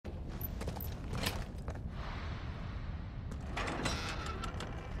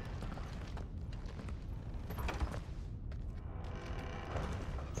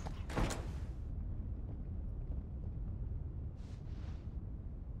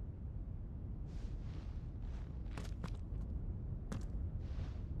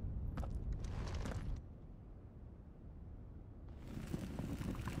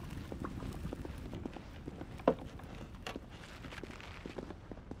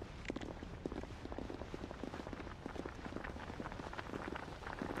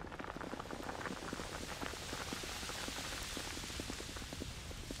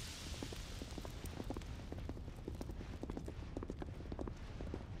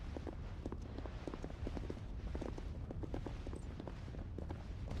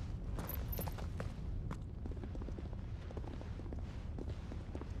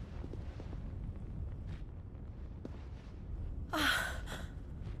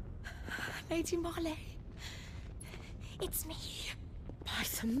Lady Marley. It's me. By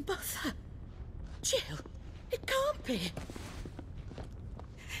the mother. Jill, it can't be.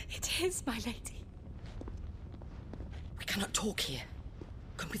 It is, my lady. We cannot talk here.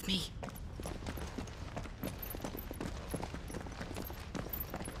 Come with me.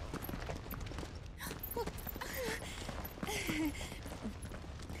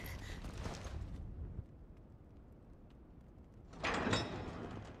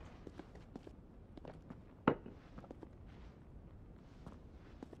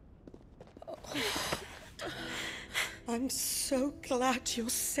 I'm so glad you're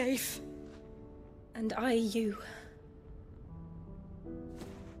safe. And you.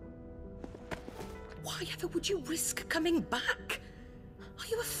 Why ever would you risk coming back? Are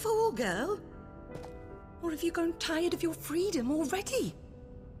you a fool, girl? Or have you grown tired of your freedom already?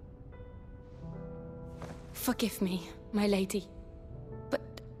 Forgive me, my lady, but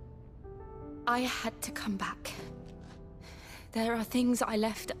I had to come back. There are things I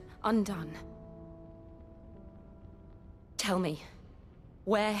left undone. Tell me,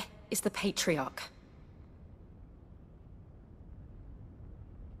 where is the Patriarch?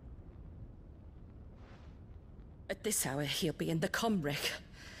 At this hour, he'll be in the comwreck,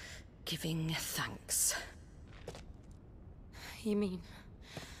 giving thanks. You mean...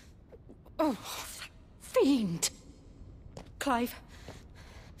 Oh, that fiend! Clive,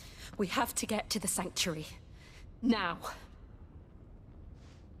 we have to get to the sanctuary. Now.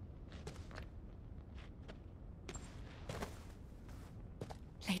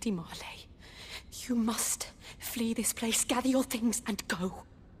 Lady Marley, you must flee this place, gather your things and go.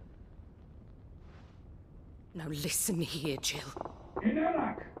 Now listen here, Jill. In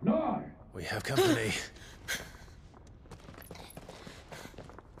Iraq, no! We have company.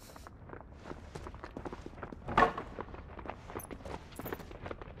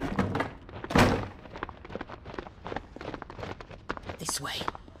 This way.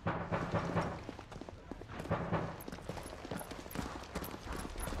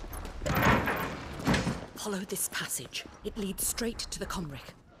 Follow this passage. It leads straight to the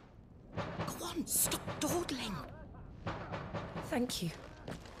comwreck. Go on, stop dawdling. Thank you.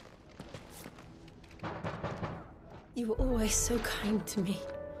 You were always so kind to me.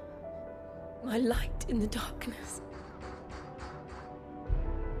 My light in the darkness.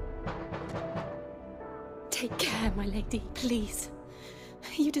 Take care, my lady, please.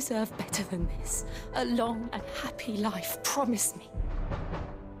 You deserve better than this. A long and happy life, promise me.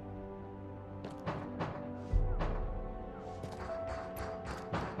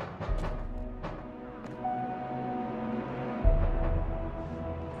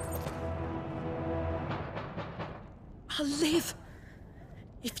 I'll live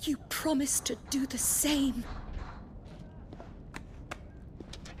if you promise to do the same.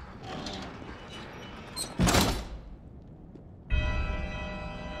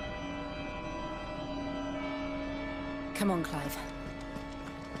 Come on, Clive.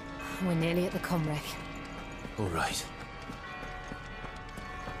 We're nearly at the comwreck. All right.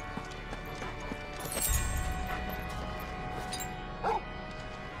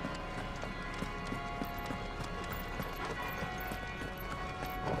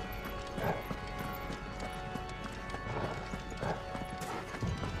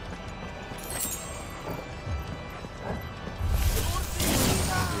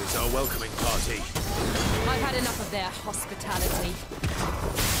 Here's our welcoming party. I've had enough of their hospitality.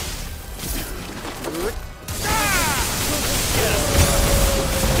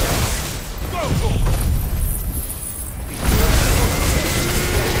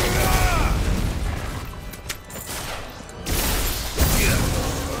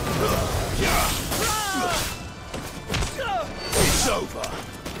 It's over.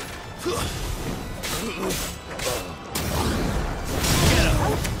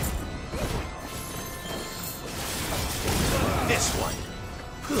 This one.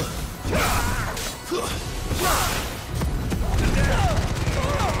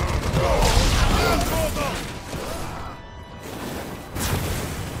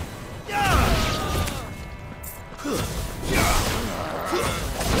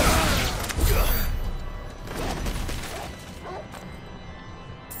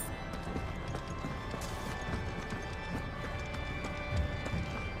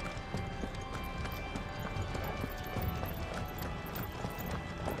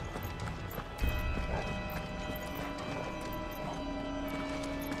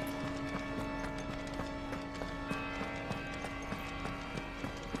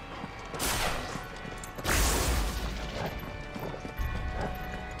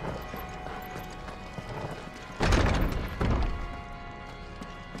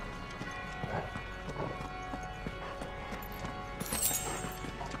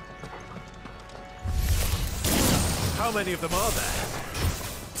 How many of them are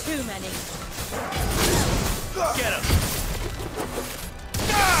there? Too many. Get him!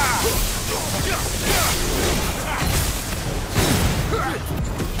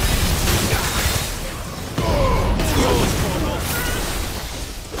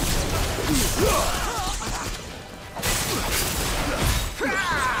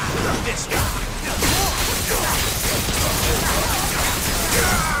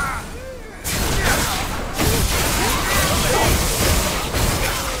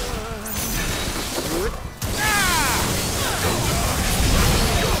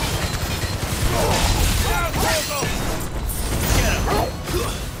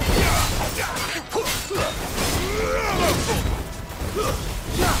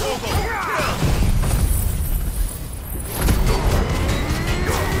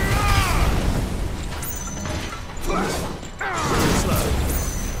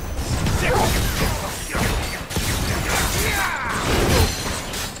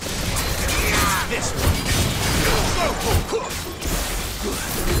 This way.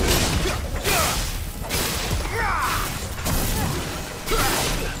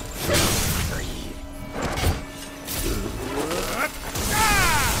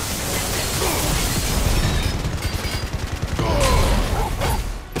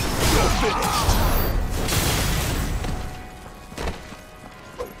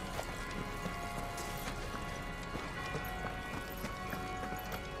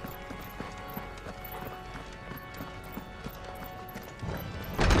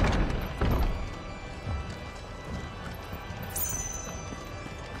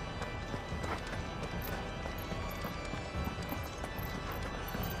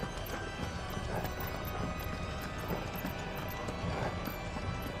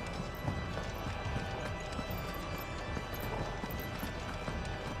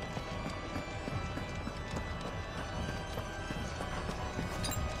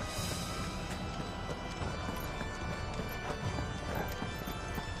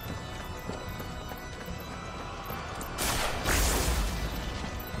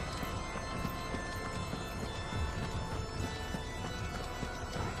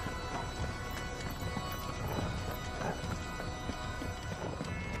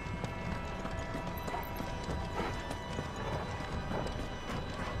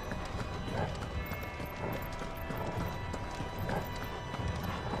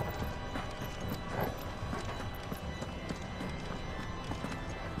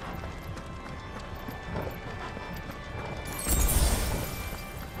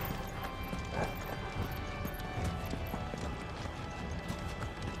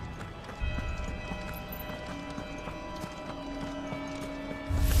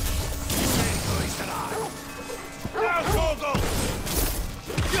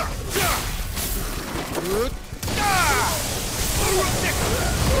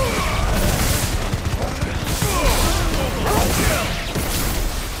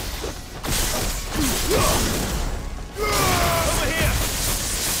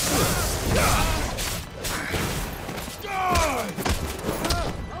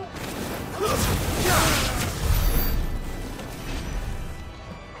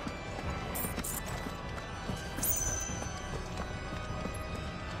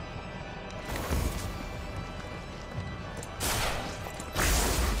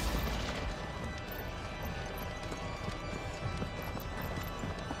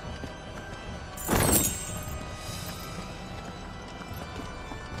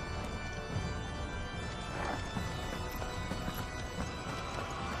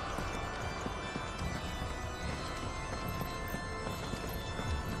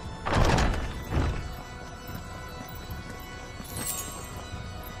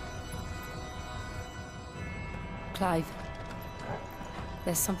 Clive,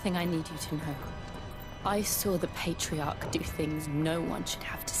 there's something I need you to know. I saw the Patriarch do things no one should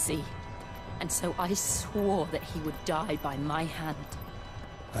have to see. And so I swore that he would die by my hand.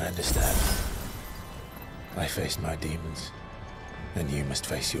 I understand. I faced my demons, and you must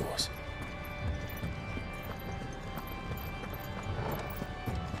face yours.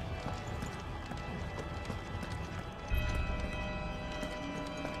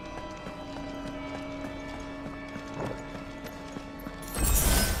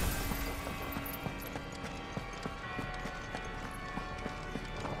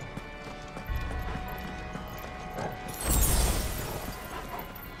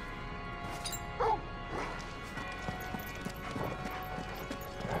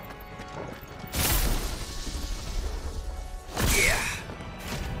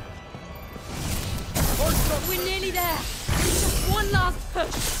 We're nearly there. Just one last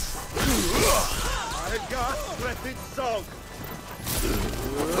push. Breathed song!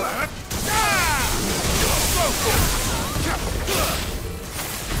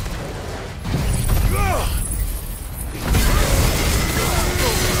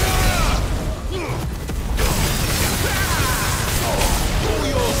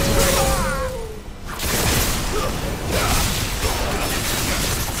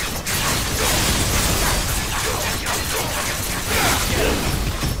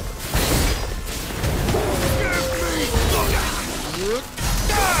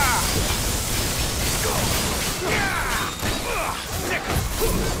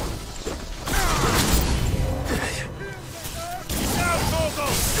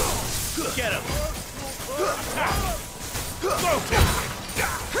 Get him!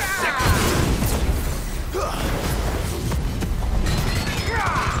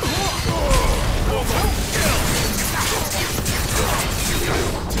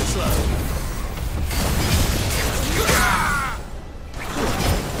 Too slow.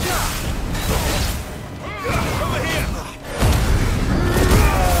 Over here!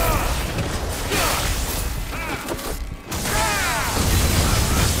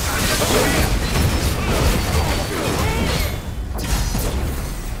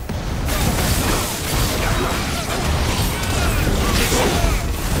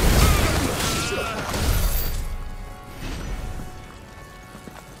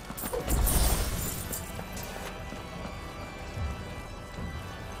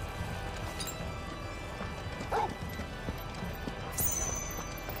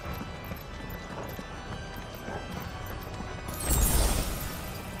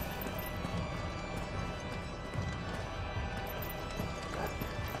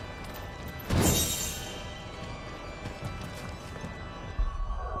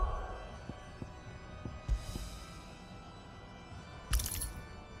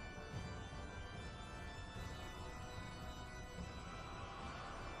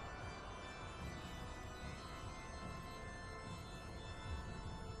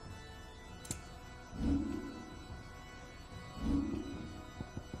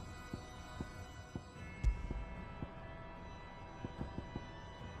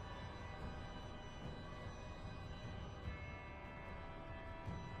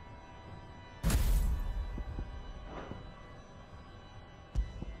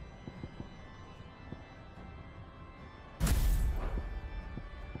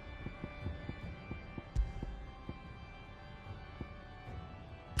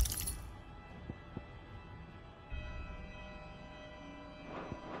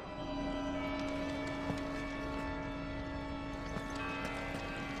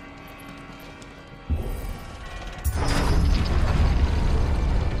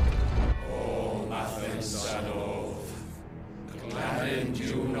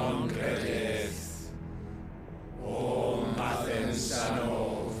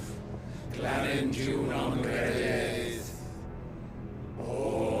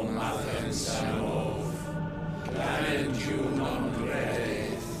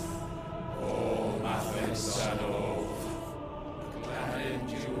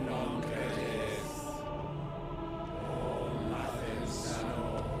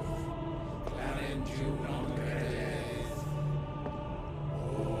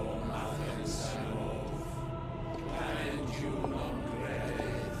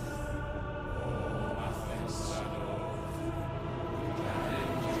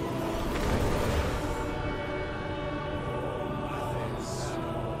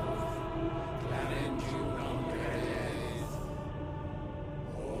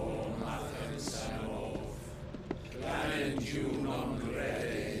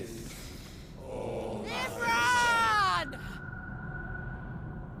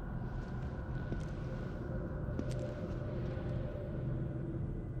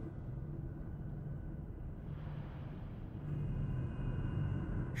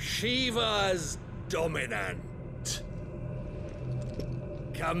 Shiva's dominant.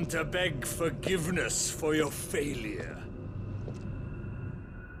 Come to beg forgiveness for your failure.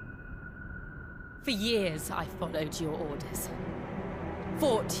 For years, I followed your orders.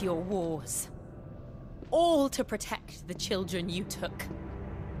 Fought your wars. All to protect the children you took.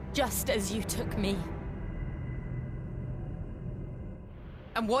 Just as you took me.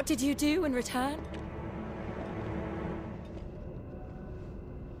 And what did you do in return?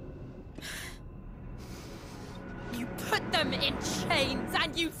 You put them in chains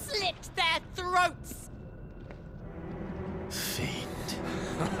and you slit their throats! Fiend.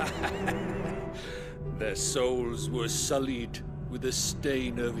 Their souls were sullied with a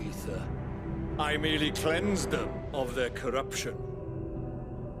stain of ether. I merely cleansed them of their corruption.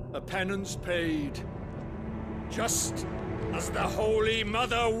 A penance paid, just as the Holy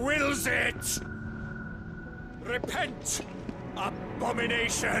Mother wills it! Repent,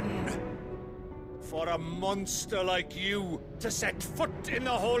 abomination! For a monster like you to set foot in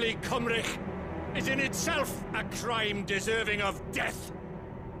the Holy Cymric is in itself a crime deserving of death!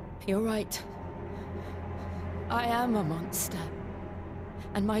 You're right. I am a monster.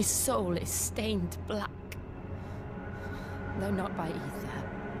 And my soul is stained black. Though not by ether.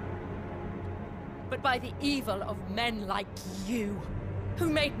 But by the evil of men like you, who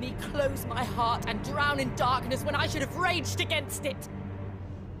made me close my heart and drown in darkness when I should have raged against it.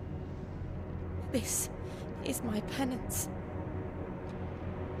 This is my penance.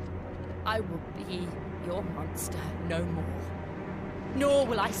 I will be your monster no more. Nor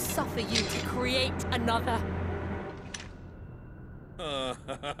will I suffer you to create another.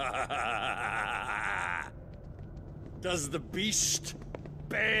 Does the beast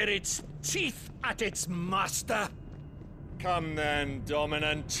bare its teeth at its master? Come then,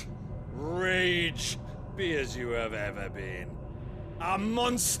 Dominant. Rage, be as you have ever been. A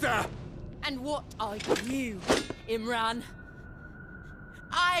monster! And what are you, Imran?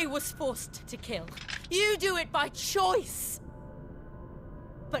 I was forced to kill. You do it by choice.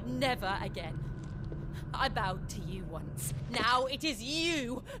 But never again. I bowed to you once. Now it is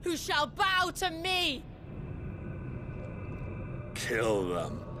you who shall bow to me! Kill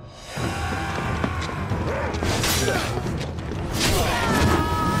them.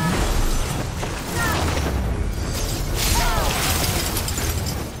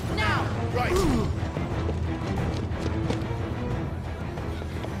 Now! Right.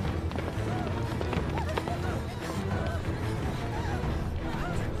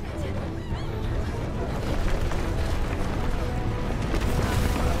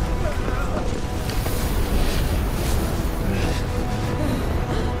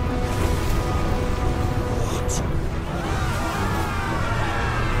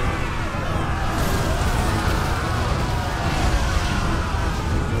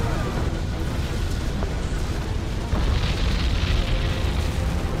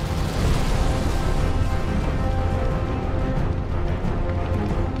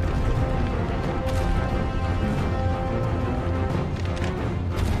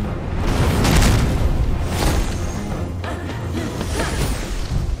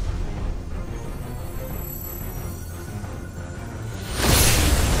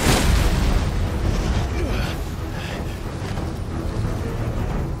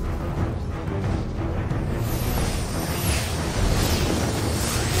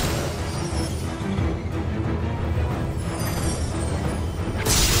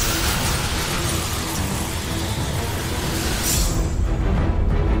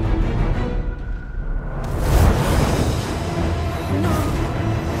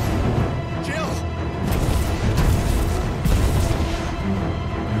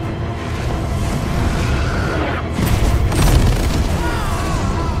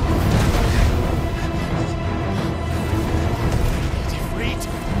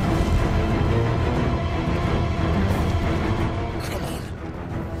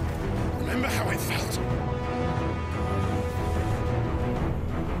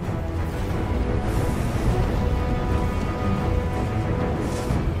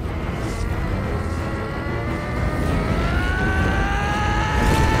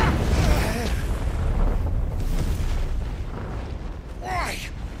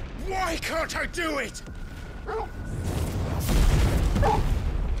 Why can't I do it?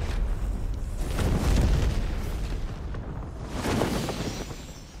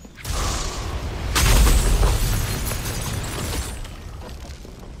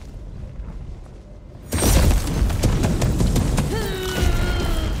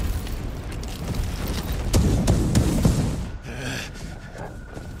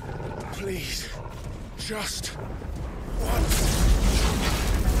 Please, just once.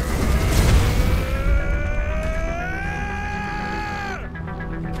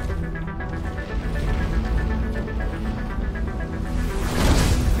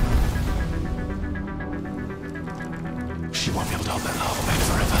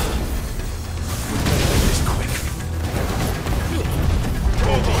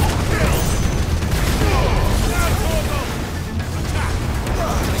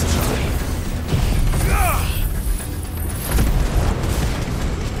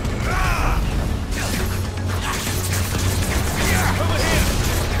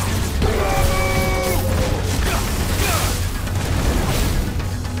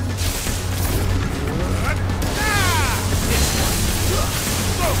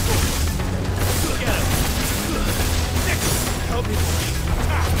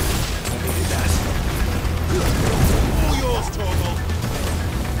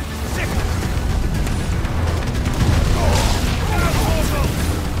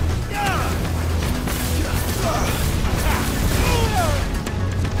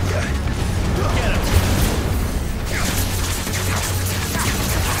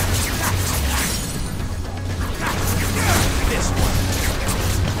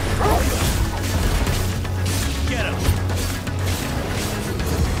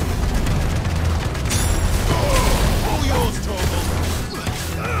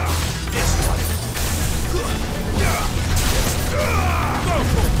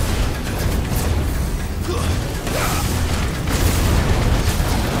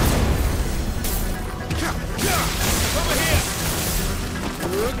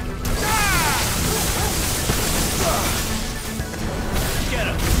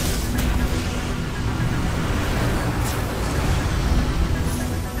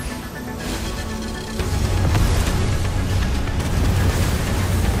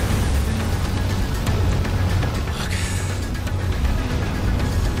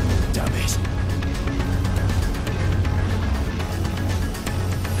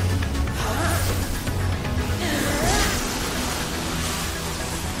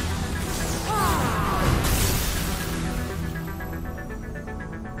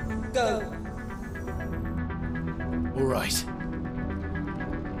 go. All right.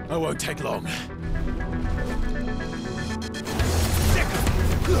 I won't take long.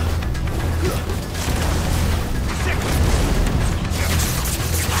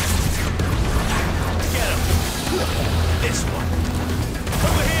 This one.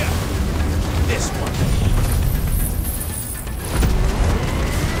 Over here. This one.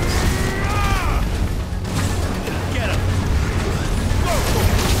 Get him.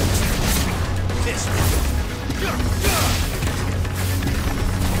 This one. Get him. Get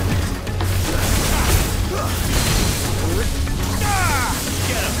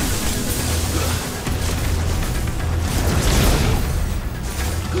him.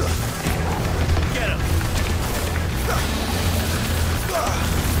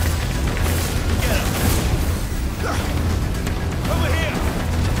 Get him. Over here.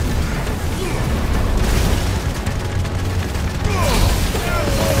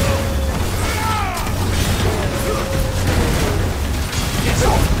 Yes.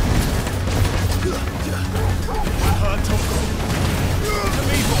 To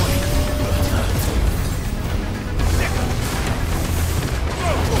me, boy.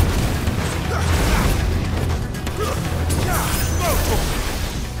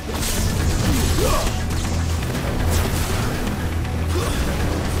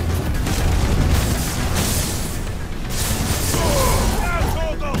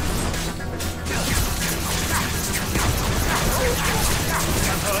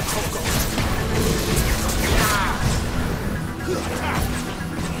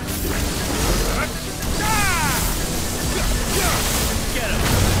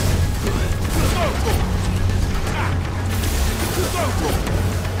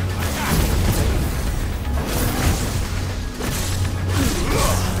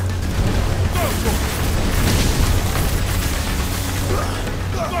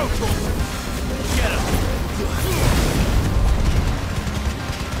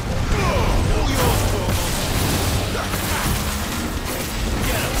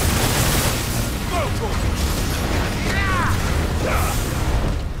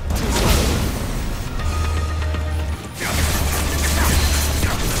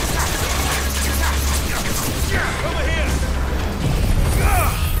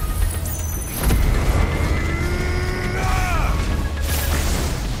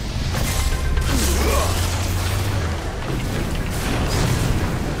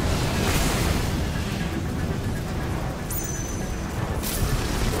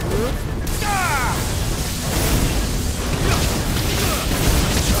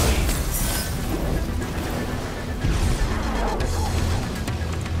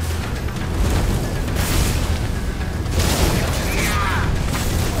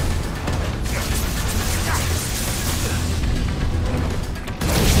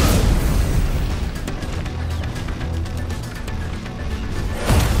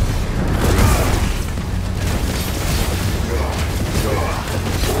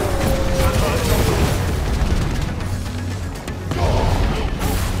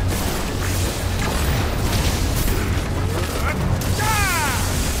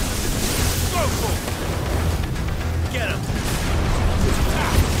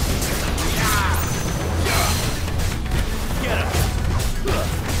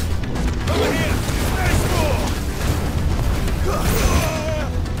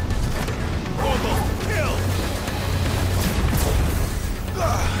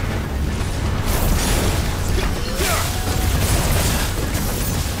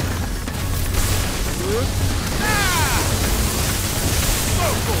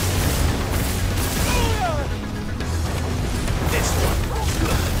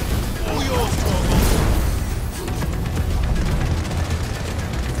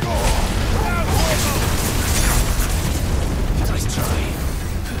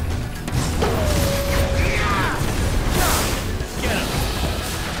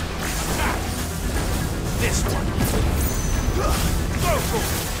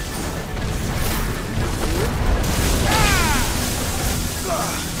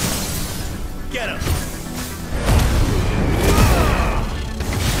 Get him!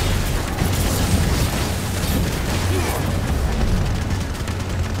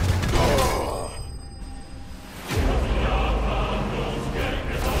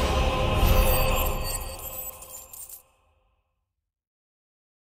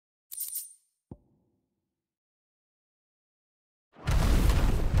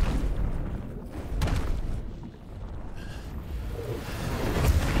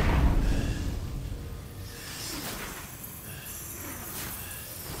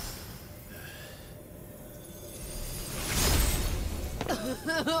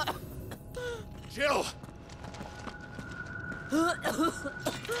 Jill!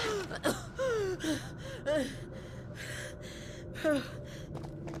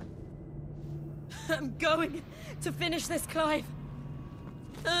 I'm going to finish this, Clive.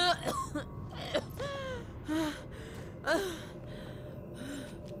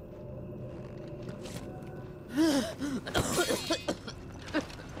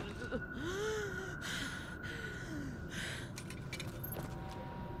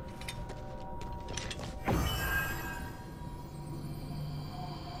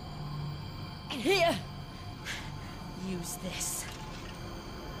 Here. Use this.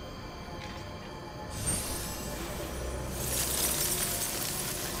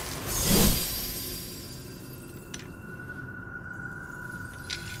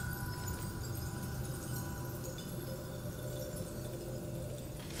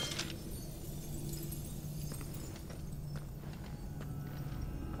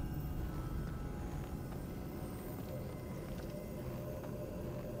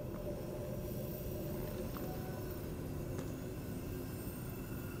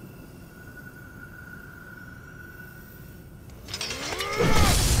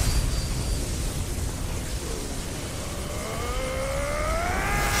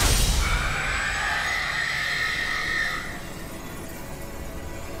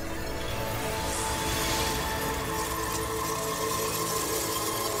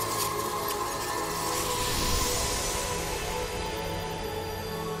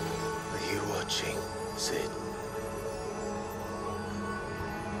 Sid.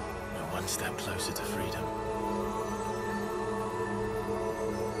 We're one step closer to freedom.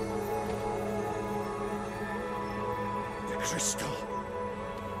 The crystal.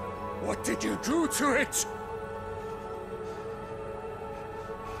 What did you do to it?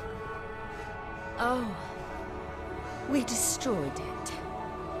 Oh. We destroyed it.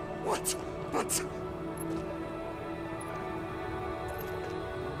 What? But...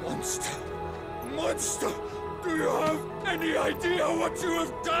 Monster! Monster! Do you have any idea what you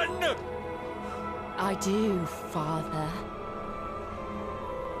have done? I do, Father.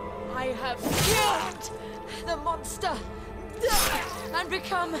 I have killed the monster and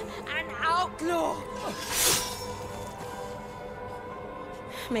become an outlaw.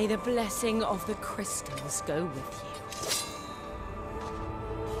 May the blessing of the crystals go with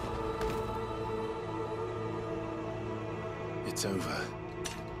you. It's over.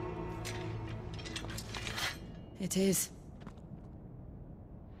 It is.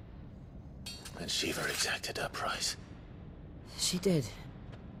 And Shiva exacted her price. She did.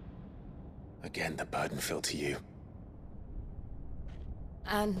 Again, the burden fell to you.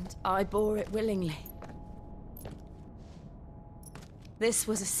 And I bore it willingly. This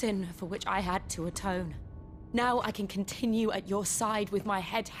was a sin for which I had to atone. Now I can continue at your side with my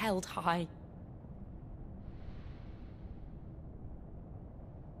head held high.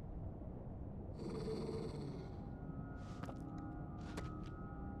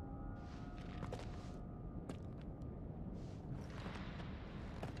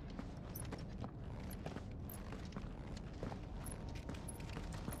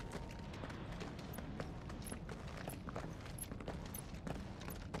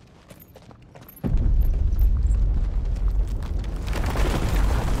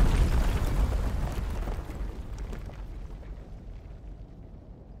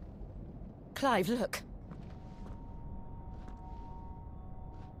 Clive, look.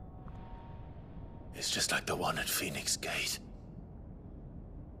 It's just like the one at Phoenix Gate.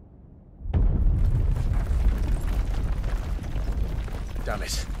 Damn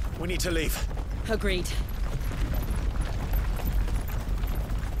it. We need to leave. Agreed.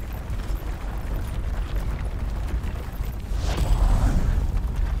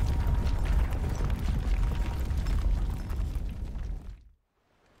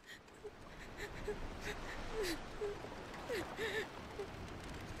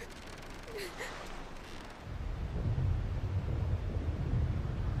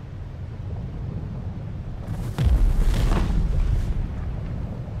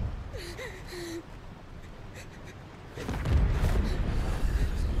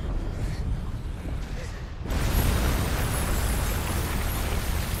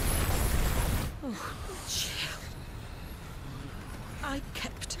 I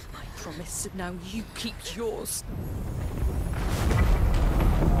kept my promise, and now you keep yours.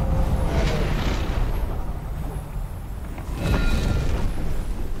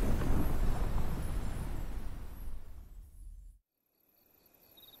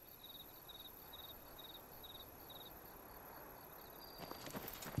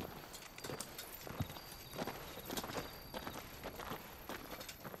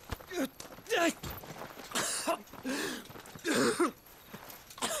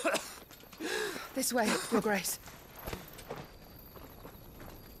 This way, Your Grace.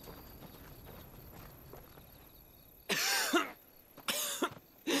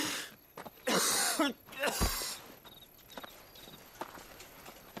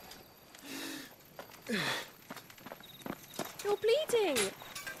 You're bleeding.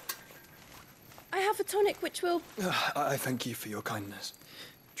 I have a tonic which will... I thank you for your kindness,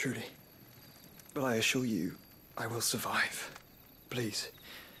 truly. But I assure you, I will survive. Please,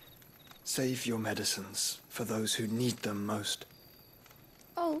 save your medicines for those who need them most.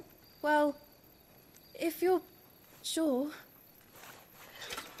 Oh, well, if you're sure...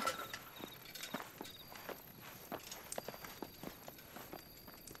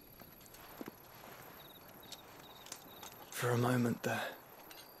 For a moment there,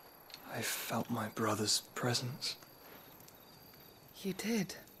 I felt my brother's presence. You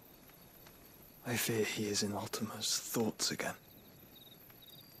did? I fear he is in Ultima's thoughts again.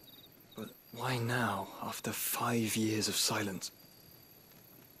 But why now, after 5 years of silence?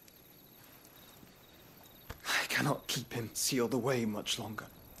 I cannot keep him sealed away much longer.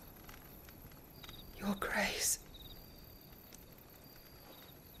 Your Grace.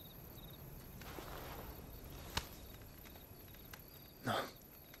 No,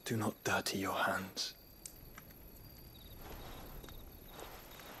 do not dirty your hands.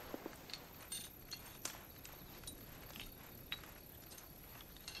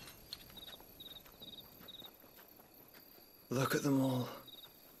 Look at them all.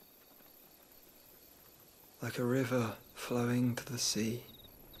 Like a river flowing to the sea.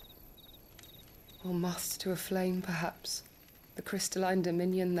 Or moths to a flame, perhaps. The crystalline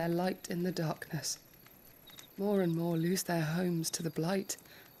dominion their light in the darkness. More and more lose their homes to the blight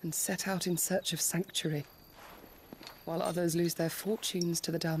and set out in search of sanctuary, while others lose their fortunes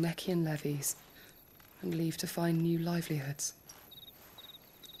to the Dhalmekian levies and leave to find new livelihoods.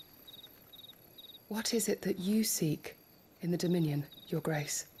 What is it that you seek in the Dominion, Your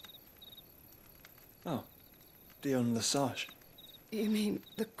Grace? Oh, Dion Lesage. You mean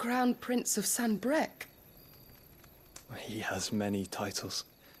the Crown Prince of Sanbrec? He has many titles.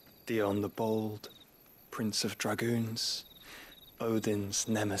 Dion the Bold, Prince of Dragoons, Odin's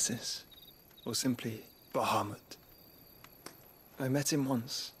Nemesis, or simply Bahamut. I met him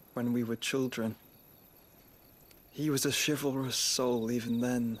once, when we were children. He was a chivalrous soul even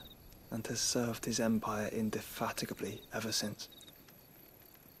then, and has served his empire indefatigably ever since.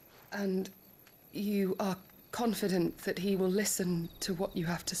 And you are confident that he will listen to what you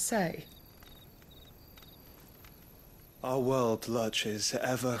have to say? Our world lurches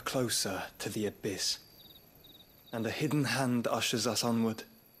ever closer to the abyss, and a hidden hand ushers us onward.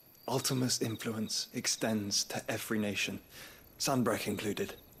 Ultima's influence extends to every nation, Sanbrec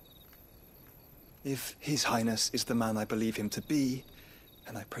included. If His Highness is the man I believe him to be,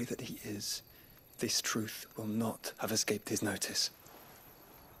 and I pray that he is, this truth will not have escaped his notice.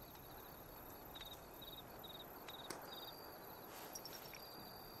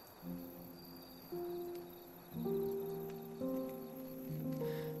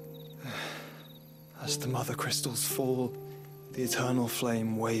 As the mother crystals fall, the eternal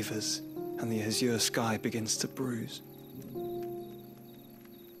flame wavers, and the azure sky begins to bruise.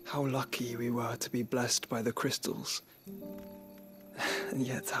 How lucky we were to be blessed by the crystals, and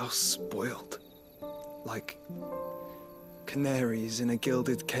yet how spoiled. Like canaries in a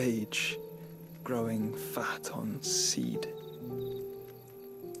gilded cage, growing fat on seed.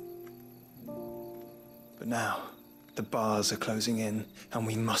 But now, the bars are closing in, and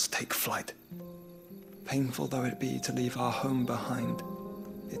we must take flight. Painful though it be to leave our home behind,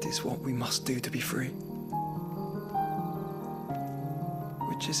 it is what we must do to be free.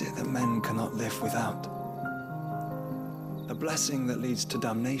 Which is it that men cannot live without? A blessing that leads to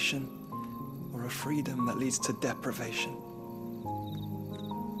damnation, or a freedom that leads to deprivation?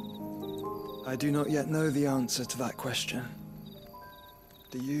 I do not yet know the answer to that question.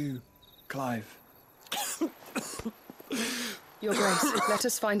 Do you, Clive? Your Grace, let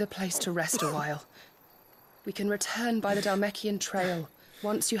us find a place to rest a while. We can return by the Dhalmekian trail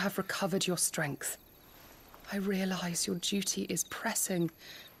once you have recovered your strength. I realize your duty is pressing,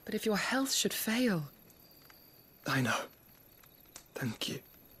 but if your health should fail... I know. Thank you,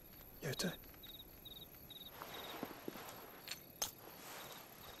 Yote.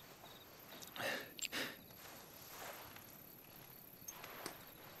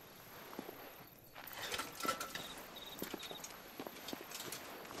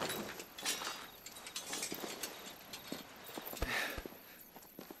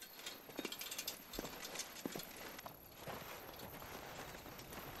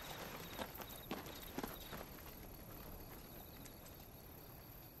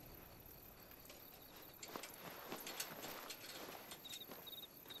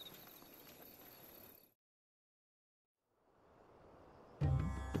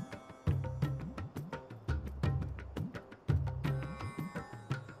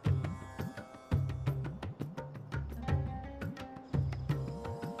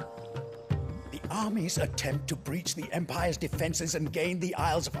 army's attempt to breach the Empire's defenses and gain the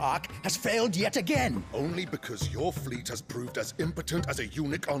Isles of Ark has failed yet again. Only because your fleet has proved as impotent as a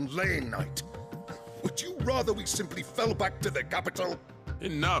eunuch on laying night. Would you rather we simply fell back to the capital?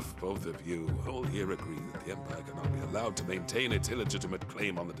 Enough, both of you. All here agree that the Empire cannot be allowed to maintain its illegitimate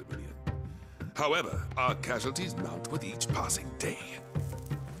claim on the Dominion. However, our casualties mount with each passing day.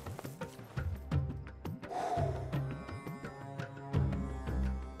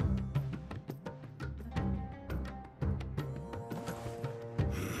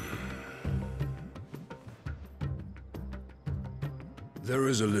 There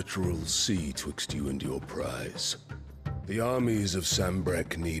is a literal sea twixt you and your prize. The armies of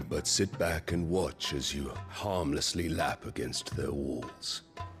Sanbreque need but sit back and watch as you harmlessly lap against their walls.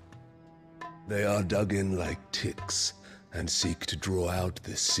 They are dug in like ticks and seek to draw out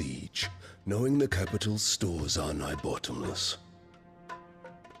this siege, knowing the capital's stores are nigh bottomless.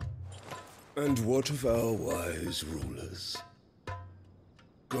 And what of our wise rulers?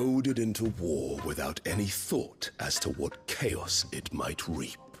 Goaded into war without any thought as to what chaos it might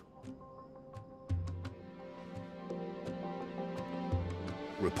reap.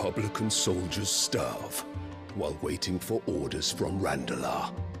 Republican soldiers starve while waiting for orders from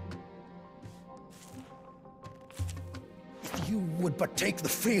Randalar. If you would but take the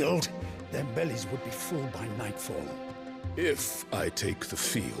field, their bellies would be full by nightfall. If I take the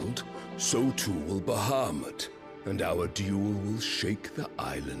field, so too will Bahamut, and our duel will shake the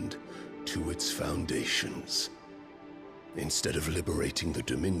island to its foundations. Instead of liberating the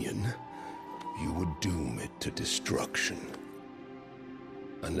Dominion, you would doom it to destruction.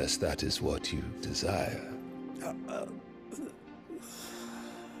 Unless that is what you desire.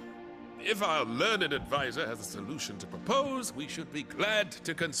 If our learned advisor has a solution to propose, we should be glad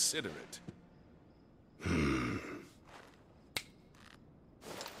to consider it.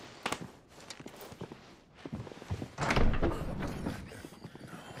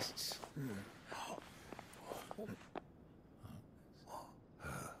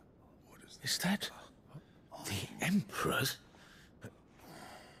 Is that the Emperor's?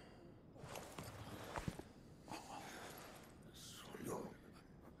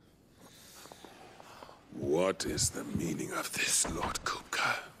 What is the meaning of this, Lord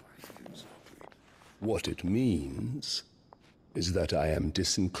Kupka? What it means is that I am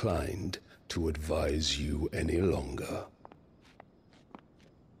disinclined to advise you any longer.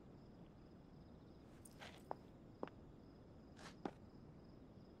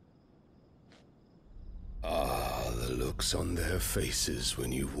 Ah, the looks on their faces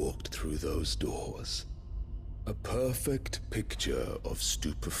when you walked through those doors. A perfect picture of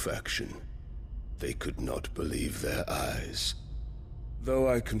stupefaction. They could not believe their eyes. Though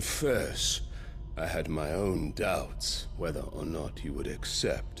I confess, I had my own doubts whether or not you would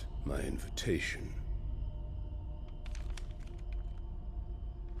accept my invitation.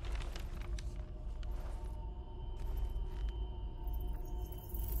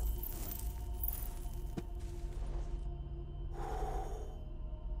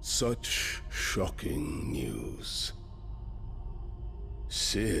 Such shocking news.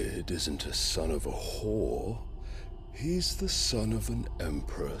 Sid isn't a son of a whore. He's the son of an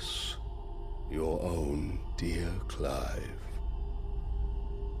empress. Your own dear Clive.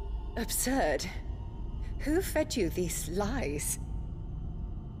 Absurd. Who fed you these lies?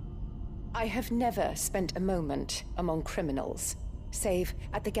 I have never spent a moment among criminals, save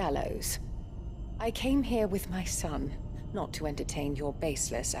at the gallows. I came here with my son, not to entertain your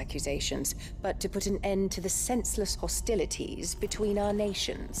baseless accusations, but to put an end to the senseless hostilities between our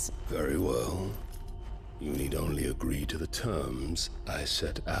nations. Very well. You need only agree to the terms I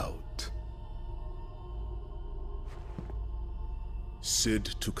set out.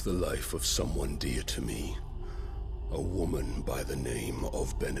 Sid took the life of someone dear to me, a woman by the name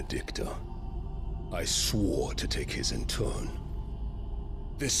of Benedicta. I swore to take his in turn.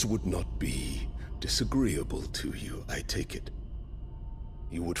 This would not be disagreeable to you, I take it.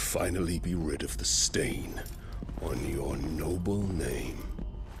 You would finally be rid of the stain on your noble name.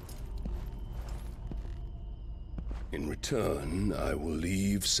 In return, I will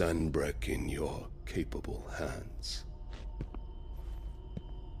leave Sanbreque in your capable hands.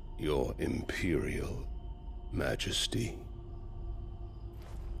 Your Imperial Majesty.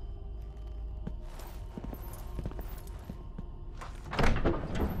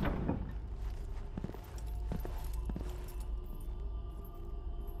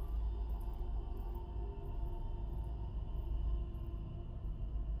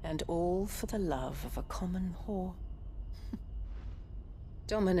 And all for the love of a common whore.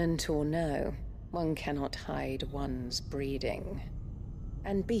 Dominant or no, one cannot hide one's breeding.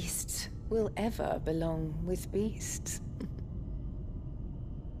 And beasts will ever belong with beasts.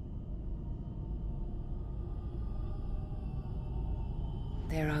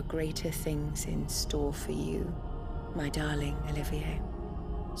 There are greater things in store for you, my darling Olivier.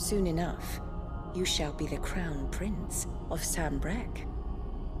 Soon enough, you shall be the crown prince of Sambrec.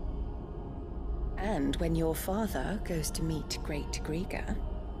 And when your father goes to meet Great Grieger,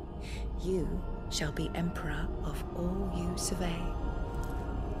 you shall be emperor of all you survey.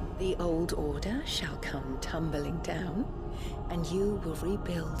 The old order shall come tumbling down, and you will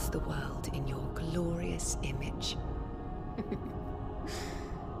rebuild the world in your glorious image.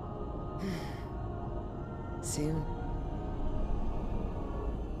 Soon.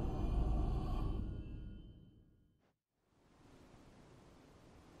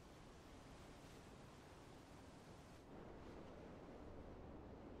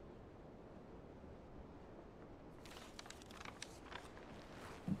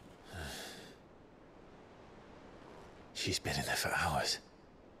 She's been in there for hours.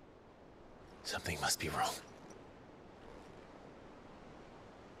 Something must be wrong.